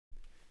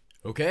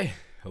Okay,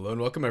 hello and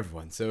welcome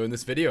everyone. So in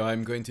this video,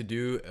 I'm going to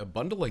do a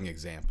bundling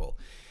example,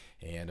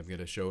 and I'm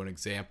going to show an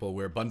example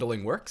where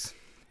bundling works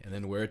and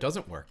then where it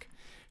doesn't work.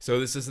 So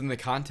this is in the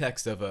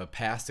context of a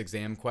past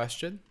exam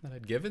question that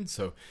I'd given.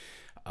 So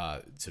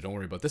don't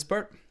worry about this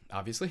part,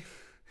 obviously.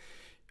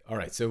 All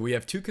right, so we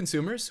have two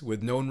consumers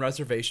with known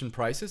reservation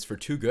prices for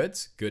two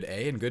goods, good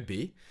A and good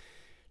B.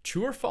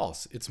 True or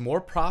false, it's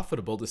more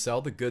profitable to sell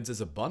the goods as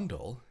a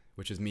bundle,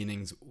 which is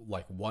meaning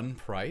like one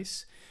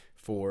price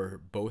for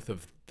both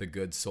of the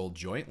goods sold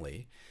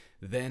jointly,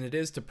 than it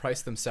is to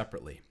price them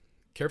separately.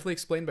 Carefully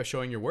explain by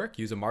showing your work.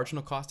 Use a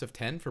marginal cost of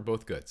 10 for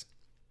both goods.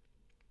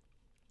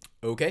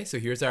 Okay, so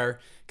here's our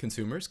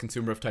consumers.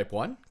 Consumer of type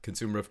 1,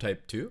 consumer of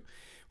type 2.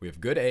 We have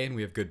good A and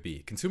we have good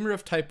B. Consumer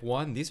of type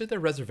 1, these are their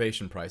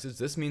reservation prices.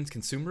 This means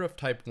consumer of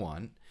type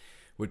 1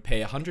 would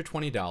pay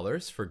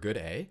 $120 for good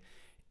A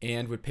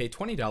and would pay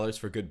 $20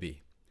 for good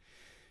B.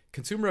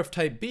 Consumer of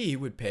type B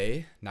would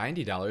pay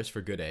 $90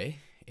 for good A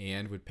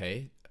and would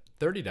pay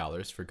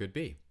 $30 for good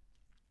B.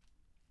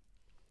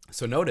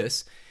 So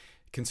notice,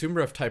 consumer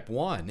of type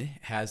 1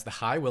 has the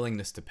high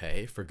willingness to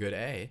pay for good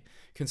A.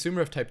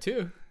 Consumer of type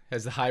 2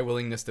 has the high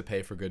willingness to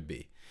pay for good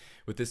B.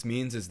 What this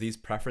means is these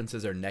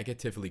preferences are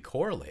negatively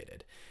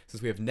correlated.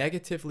 Since we have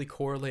negatively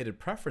correlated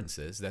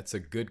preferences, that's a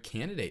good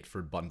candidate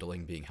for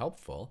bundling being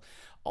helpful.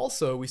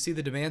 Also, we see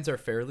the demands are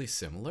fairly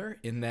similar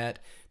in that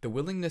the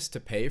willingness to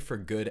pay for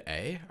good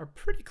A are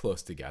pretty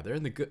close together,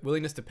 and the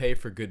willingness to pay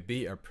for good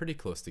B are pretty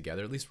close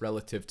together, at least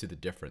relative to the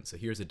difference. So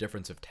here's a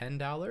difference of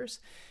 $10,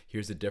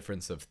 here's a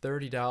difference of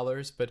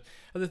 $30, but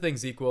other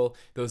things equal,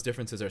 those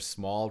differences are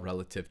small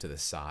relative to the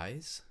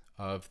size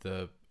of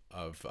the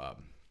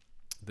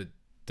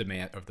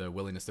demand of the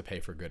willingness to pay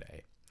for good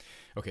A.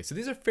 Okay, so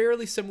these are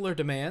fairly similar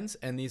demands,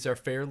 and these are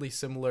fairly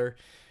similar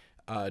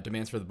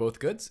demands for both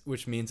goods,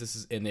 which means this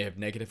is, and they have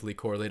negatively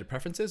correlated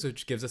preferences,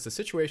 which gives us a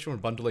situation where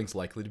bundling is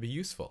likely to be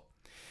useful.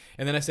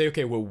 And then I say,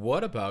 okay, well,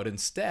 what about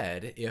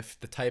instead if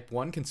the type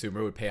 1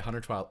 consumer would pay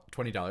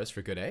 $120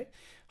 for good A,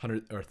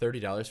 or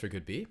 $30 for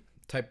good B?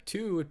 Type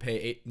 2 would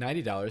pay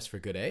 $90 for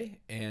good A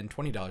and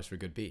 $20 for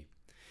good B.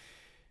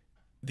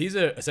 These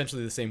are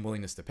essentially the same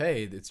willingness to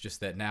pay. It's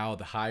just that now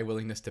the high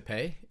willingness to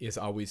pay is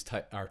always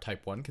our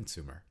type 1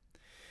 consumer.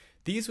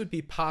 These would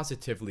be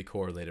positively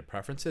correlated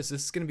preferences.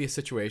 This is going to be a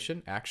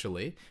situation,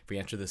 actually, if we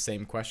answer the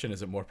same question,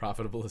 is it more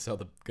profitable to sell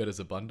the good as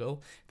a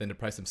bundle than to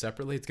price them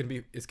separately? It's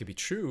going to be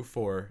true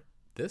for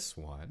this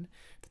one,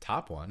 the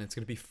top one. It's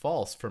going to be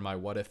false for my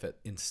what if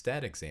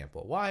instead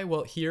example. Why?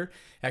 Well, here,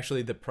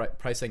 actually, the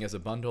pricing as a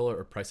bundle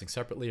or pricing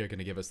separately are going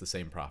to give us the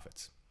same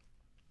profits.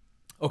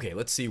 Okay,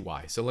 let's see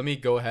why. So let me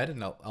go ahead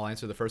and I'll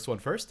answer the first one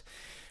first.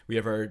 We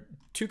have our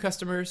two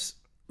customers.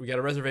 We got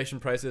our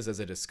reservation prices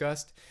as I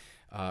discussed.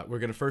 We're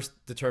going to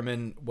first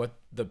determine what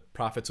the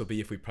profits will be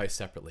if we price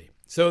separately.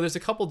 So there's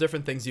a couple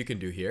different things you can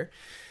do here.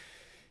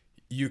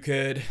 You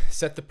could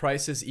set the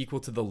prices equal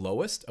to the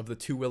lowest of the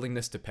two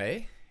willingness to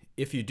pay.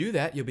 If you do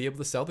that, you'll be able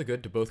to sell the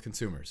good to both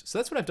consumers. So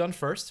that's what I've done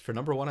first. For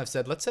number one, I've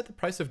said, let's set the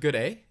price of good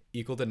A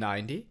equal to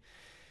 90.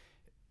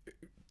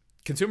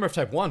 Consumer of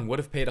type 1 would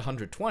have paid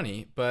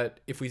 120, but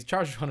if we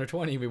charge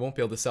 120, we won't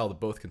be able to sell to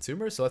both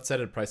consumers. So let's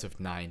set it at a price of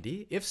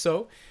 90. If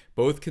so,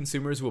 both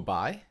consumers will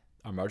buy.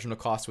 Our marginal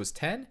cost was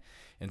 10.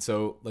 And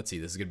so let's see,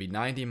 this is going to be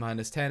 90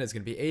 minus 10 is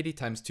going to be 80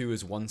 times 2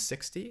 is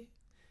 160.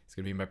 It's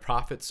going to be my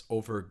profits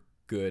over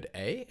good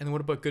A. And then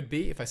what about good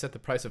B? If I set the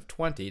price of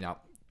 20, now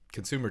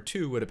consumer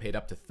 2 would have paid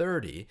up to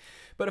 30.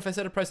 But if I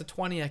set a price of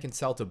 20, I can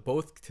sell to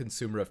both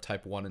consumer of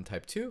type 1 and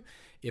type 2.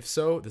 If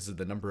so, this is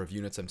the number of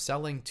units I'm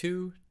selling.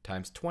 2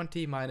 times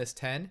 20 minus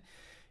 10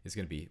 is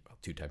going to be, well,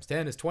 2 times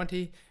 10 is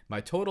 20.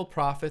 My total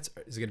profits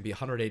is going to be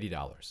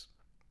 $180.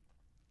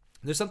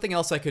 There's something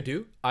else I could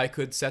do. I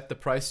could set the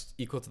price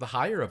equal to the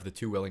higher of the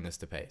two willingness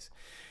to pays.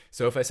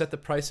 So if I set the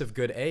price of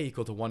good A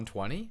equal to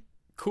 120,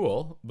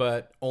 cool,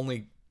 but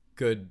only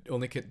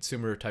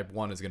consumer type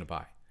 1 is going to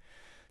buy.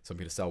 So I'm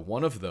going to sell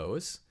one of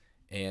those,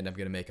 and I'm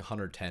going to make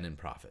 110 in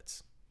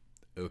profits.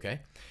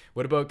 Okay.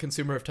 What about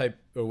consumer of type,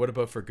 or what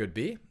about for good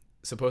B?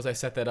 Suppose I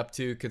set that up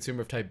to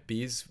consumer of type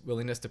B's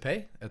willingness to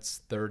pay.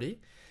 That's 30.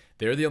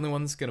 They're the only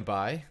ones going to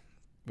buy.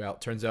 Well,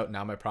 it turns out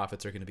now my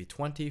profits are going to be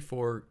 20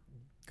 for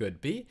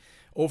good B.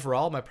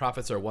 Overall, my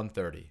profits are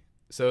 130.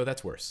 So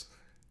that's worse.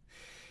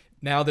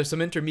 Now, there's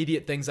some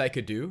intermediate things I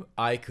could do.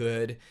 I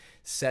could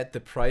set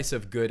the price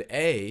of good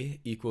A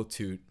equal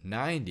to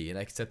 90, and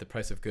I could set the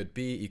price of good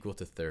B equal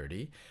to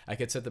 30. I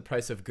could set the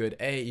price of good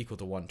A equal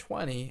to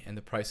 120, and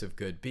the price of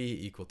good B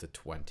equal to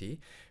 20,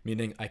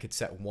 meaning I could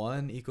set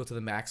one equal to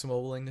the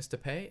maximal willingness to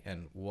pay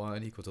and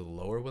one equal to the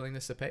lower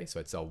willingness to pay. So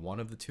I'd sell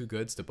one of the two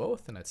goods to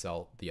both, and I'd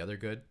sell the other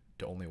good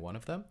to only one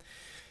of them.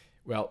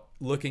 Well,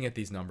 looking at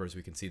these numbers,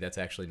 we can see that's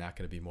actually not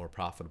going to be more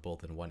profitable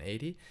than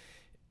 180.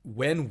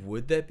 When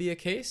would that be a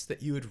case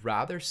that you would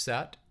rather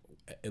set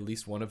at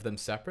least one of them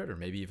separate, or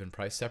maybe even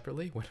price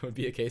separately? When would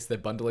be a case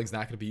that bundling is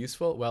not going to be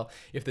useful? Well,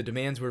 if the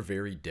demands were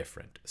very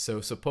different.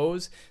 So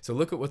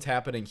look at what's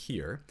happening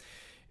here.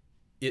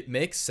 It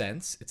makes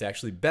sense. It's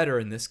actually better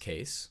in this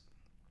case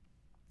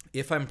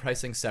if I'm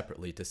pricing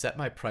separately, to set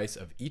my price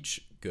of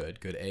each good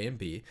A and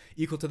B,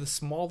 equal to the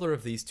smaller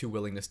of these two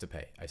willingness to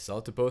pay. I sell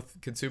it to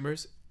both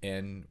consumers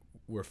and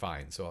we're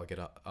fine. So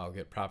I'll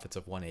get profits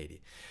of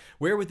 180.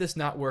 Where would this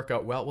not work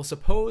out well? Well,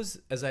 suppose,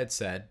 as I had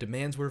said,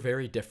 demands were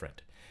very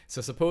different. So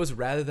suppose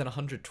rather than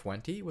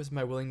 120 was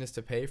my willingness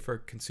to pay for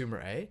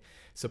consumer A,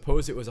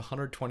 suppose it was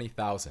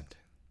 120,000.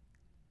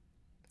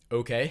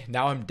 Okay,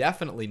 now I'm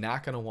definitely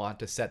not going to want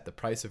to set the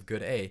price of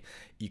good A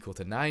equal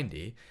to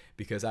 90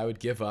 because I would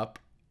give up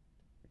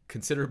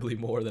considerably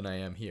more than I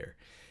am here.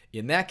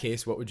 In that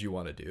case, what would you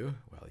want to do?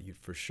 Well, you'd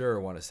for sure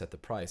want to set the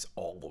price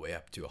all the way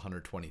up to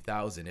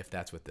 120,000 if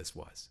that's what this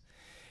was.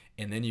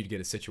 And then you'd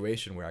get a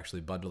situation where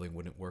actually bundling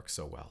wouldn't work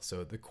so well.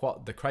 So the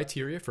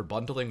criteria for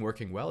bundling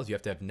working well is you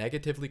have to have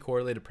negatively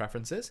correlated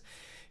preferences,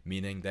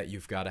 meaning that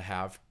you've got to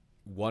have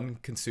one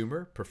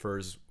consumer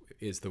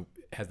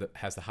has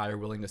the higher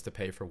willingness to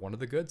pay for one of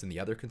the goods, and the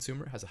other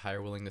consumer has a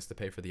higher willingness to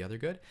pay for the other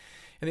good.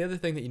 And the other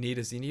thing that you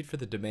need for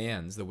the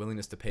demands, the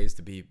willingness to pays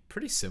to be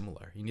pretty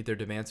similar. You need their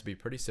demands to be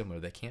pretty similar.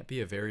 They can't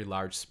be a very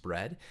large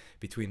spread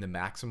between the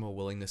maximal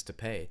willingness to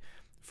pay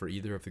for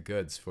either of the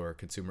goods for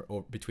consumer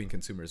or between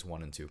consumers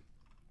 1 and 2.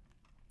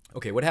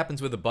 Okay, what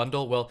happens with a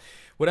bundle? Well,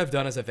 what I've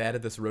done is I've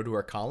added this row to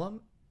our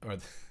column,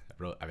 right?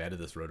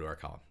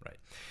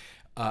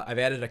 I've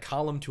added a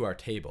column to our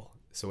table.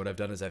 So what I've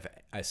done is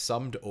I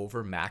summed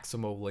over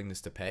maximal willingness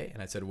to pay,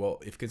 and I said,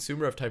 well, if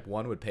consumer of type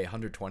 1 would pay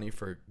 120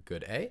 for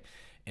good A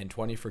and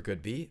 20 for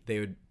good B, they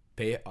would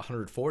pay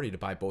 140 to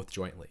buy both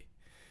jointly.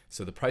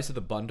 So the price of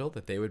the bundle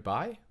that they would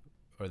buy,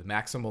 or the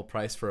maximal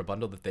price for a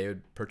bundle that they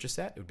would purchase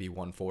at, would be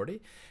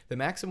 140. The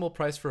maximal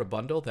price for a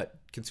bundle that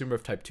consumer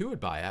of type 2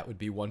 would buy at would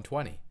be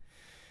 120.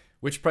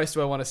 Which price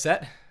do I want to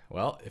set?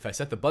 Well, if I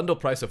set the bundle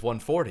price of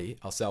 140,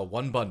 I'll sell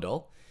one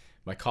bundle.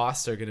 My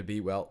costs are going to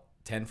be, well,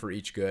 10 for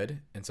each good,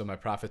 and so my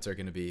profits are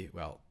going to be,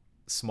 well,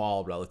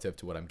 small relative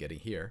to what I'm getting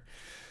here.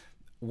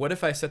 What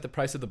if I set the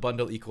price of the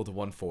bundle equal to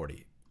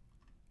 140?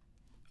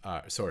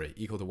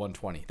 Equal to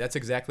 120. That's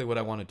exactly what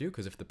I want to do,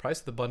 because if the price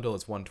of the bundle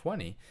is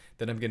 120,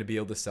 then I'm going to be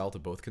able to sell to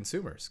both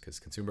consumers, because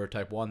consumer of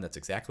type 1, that's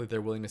exactly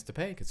their willingness to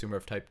pay. Consumer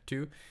of type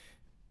 2,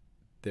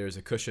 there's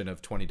a cushion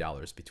of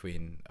 $20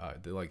 between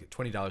like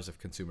 $20 of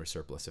consumer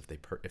surplus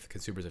if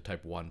consumers of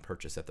type 1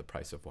 purchase at the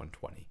price of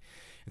 120.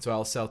 And so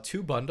I'll sell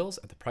two bundles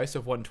at the price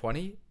of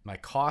 120. My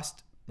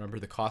cost, remember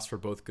the cost for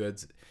both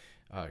goods,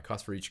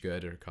 cost for each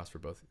good, or cost for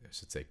both, I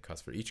should say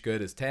cost for each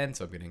good is 10,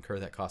 so I'm going to incur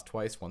that cost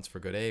twice, once for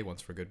good A,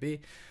 once for good B,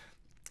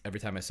 every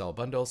time I sell a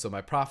bundle. So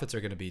my profits are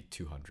going to be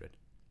 200.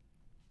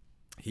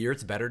 Here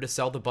it's better to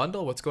sell the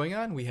bundle. What's going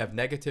on? We have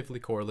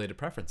negatively correlated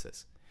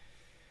preferences.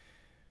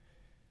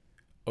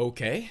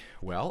 Okay,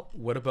 well,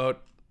 what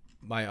about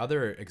my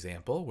other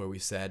example where we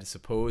said,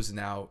 suppose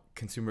now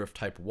consumer of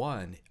type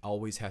 1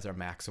 always has our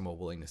maximal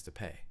willingness to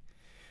pay.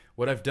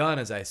 What I've done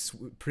is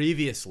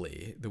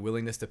previously, the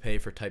willingness to pay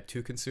for type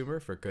 2 consumer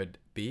for good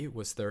B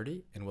was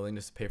 30, and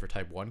willingness to pay for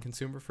type 1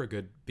 consumer for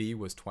good B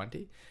was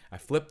 20. I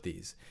flipped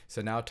these.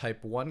 So now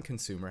type 1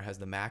 consumer has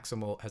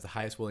the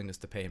highest willingness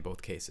to pay in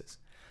both cases.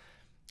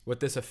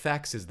 What this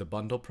affects is the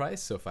bundle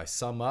price. So if I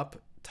sum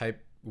up,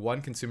 type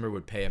 1 consumer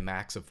would pay a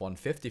max of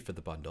 150 for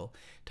the bundle.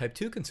 Type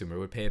 2 consumer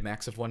would pay a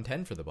max of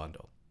 110 for the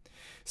bundle.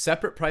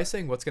 Separate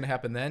pricing, what's going to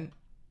happen then?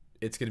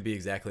 It's going to be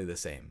exactly the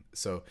same.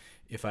 So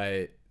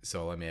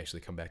let me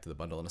actually come back to the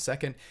bundle in a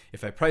second.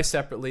 If I price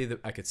separately,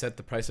 I could set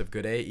the price of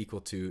good A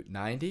equal to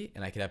 90,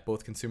 and I could have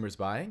both consumers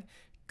buying.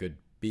 Good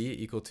B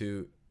equal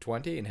to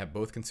 20, and have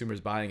both consumers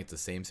buying. It's the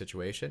same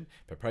situation.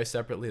 If I price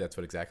separately, that's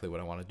exactly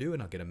what I want to do,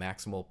 and I'll get a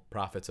maximal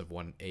profits of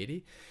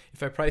 180.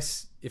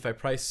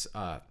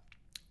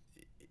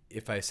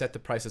 If I set the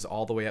prices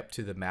all the way up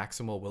to the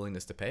maximal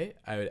willingness to pay,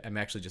 I'm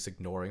actually just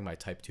ignoring my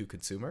type 2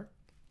 consumer.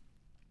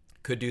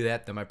 Could do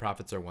that, then my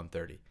profits are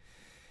 130,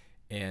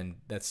 and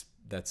that's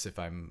if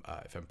I'm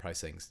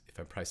pricing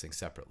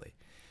separately.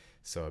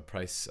 So I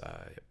price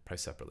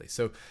separately.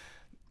 So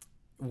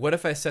what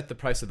if I set the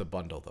price of the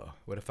bundle though?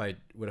 What if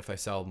I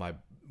sell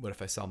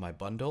my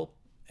bundle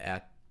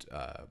at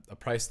a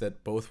price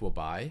that both will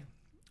buy?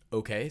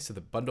 Okay, so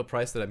the bundle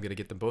price that I'm going to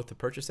get them both to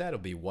purchase at will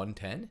be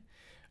 110.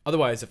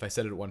 Otherwise, if I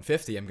set it at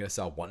 150, I'm going to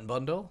sell one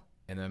bundle,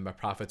 and then my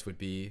profits would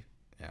be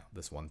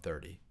this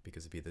 130,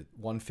 because it'd be the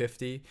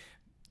 150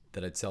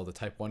 that I'd sell the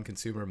type 1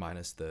 consumer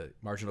minus the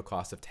marginal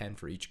cost of 10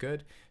 for each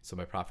good. So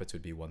my profits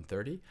would be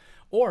 130.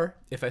 Or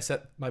if I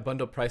set my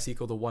bundle price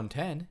equal to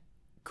 110,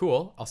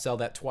 cool, I'll sell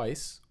that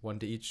twice,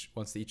 once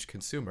to each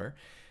consumer.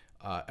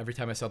 Every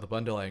time I sell the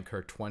bundle, I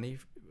incur 20,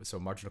 so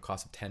marginal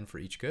cost of 10 for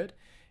each good.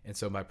 And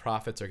so my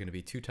profits are going to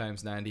be 2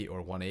 times 90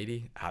 or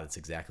 180. That's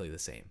exactly the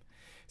same.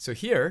 So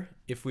here,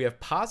 if we have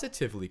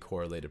positively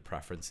correlated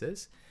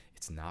preferences,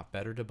 it's not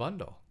better to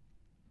bundle.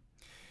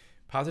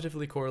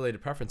 Positively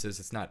correlated preferences,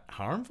 it's not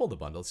harmful to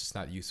bundle, it's just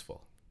not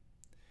useful.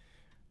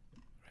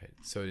 Right?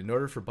 So in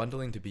order for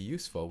bundling to be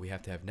useful, we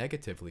have to have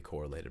negatively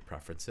correlated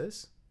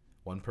preferences.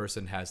 One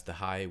person has the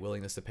high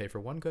willingness to pay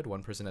for one good,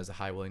 one person has a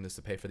high willingness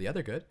to pay for the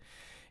other good,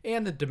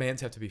 and the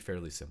demands have to be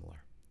fairly similar.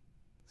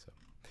 So,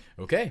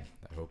 okay,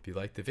 I hope you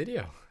liked the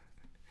video.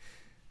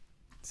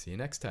 See you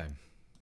next time.